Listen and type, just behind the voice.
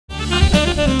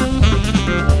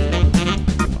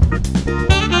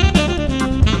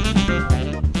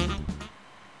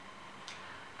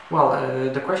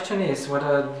The question is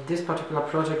whether this particular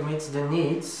project meets the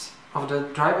needs of the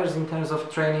drivers in terms of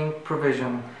training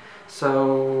provision.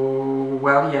 So,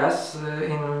 well, yes,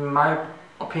 in my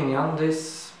opinion,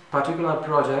 this particular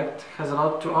project has a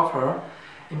lot to offer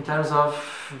in terms of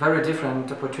very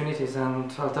different opportunities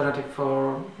and alternative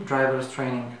for drivers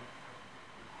training.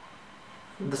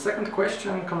 The second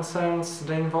question concerns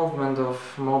the involvement of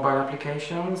mobile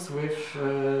applications with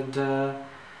the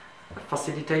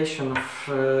facilitation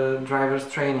of drivers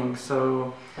training.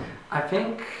 So I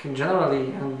think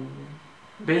generally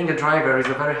being a driver is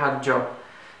a very hard job.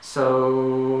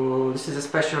 So this is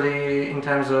especially in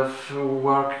terms of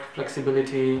work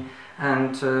flexibility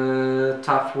and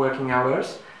tough working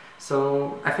hours.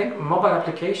 So I think mobile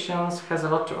applications has a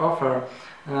lot to offer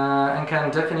and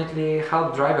can definitely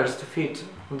help drivers to fit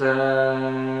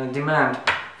the demand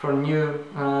for new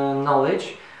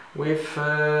knowledge with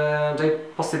the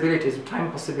possibilities,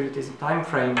 time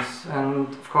frames, and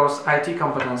of course IT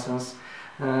competences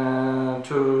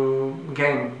to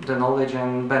gain the knowledge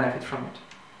and benefit from it.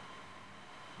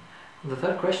 The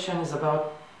third question is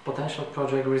about potential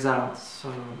project results. So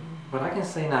what I can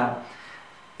say now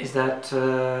is that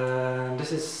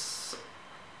this is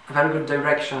a very good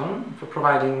direction for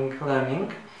providing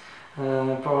learning,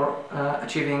 for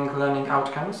achieving learning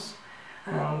outcomes,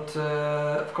 and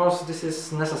of course this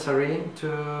is necessary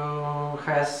to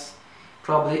has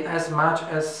probably as much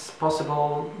as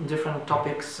possible different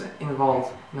topics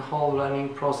involved in the whole learning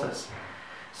process.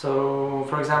 So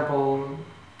for example,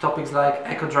 topics like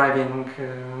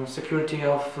eco-driving, security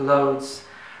of loads,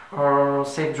 or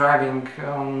safe driving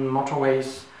on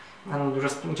motorways, and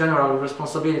general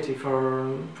responsibility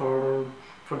for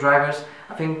drivers.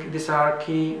 I think these are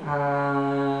key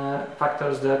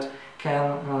factors that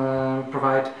can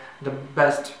provide the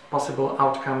best possible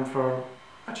outcome for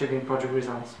achieving project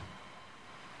results.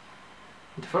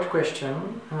 The fourth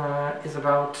question is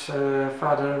about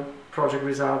further project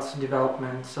results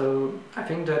development. So I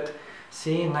think that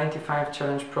C95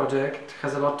 Challenge project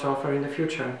has a lot to offer in the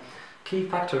future. Key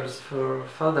factors for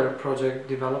further project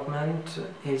development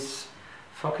is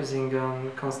focusing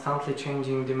on constantly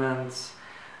changing demands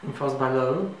enforced by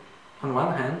law on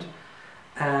one hand,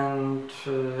 and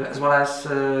as well as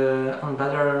on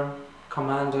better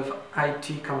command of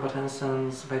IT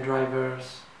competences by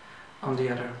drivers on the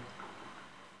other.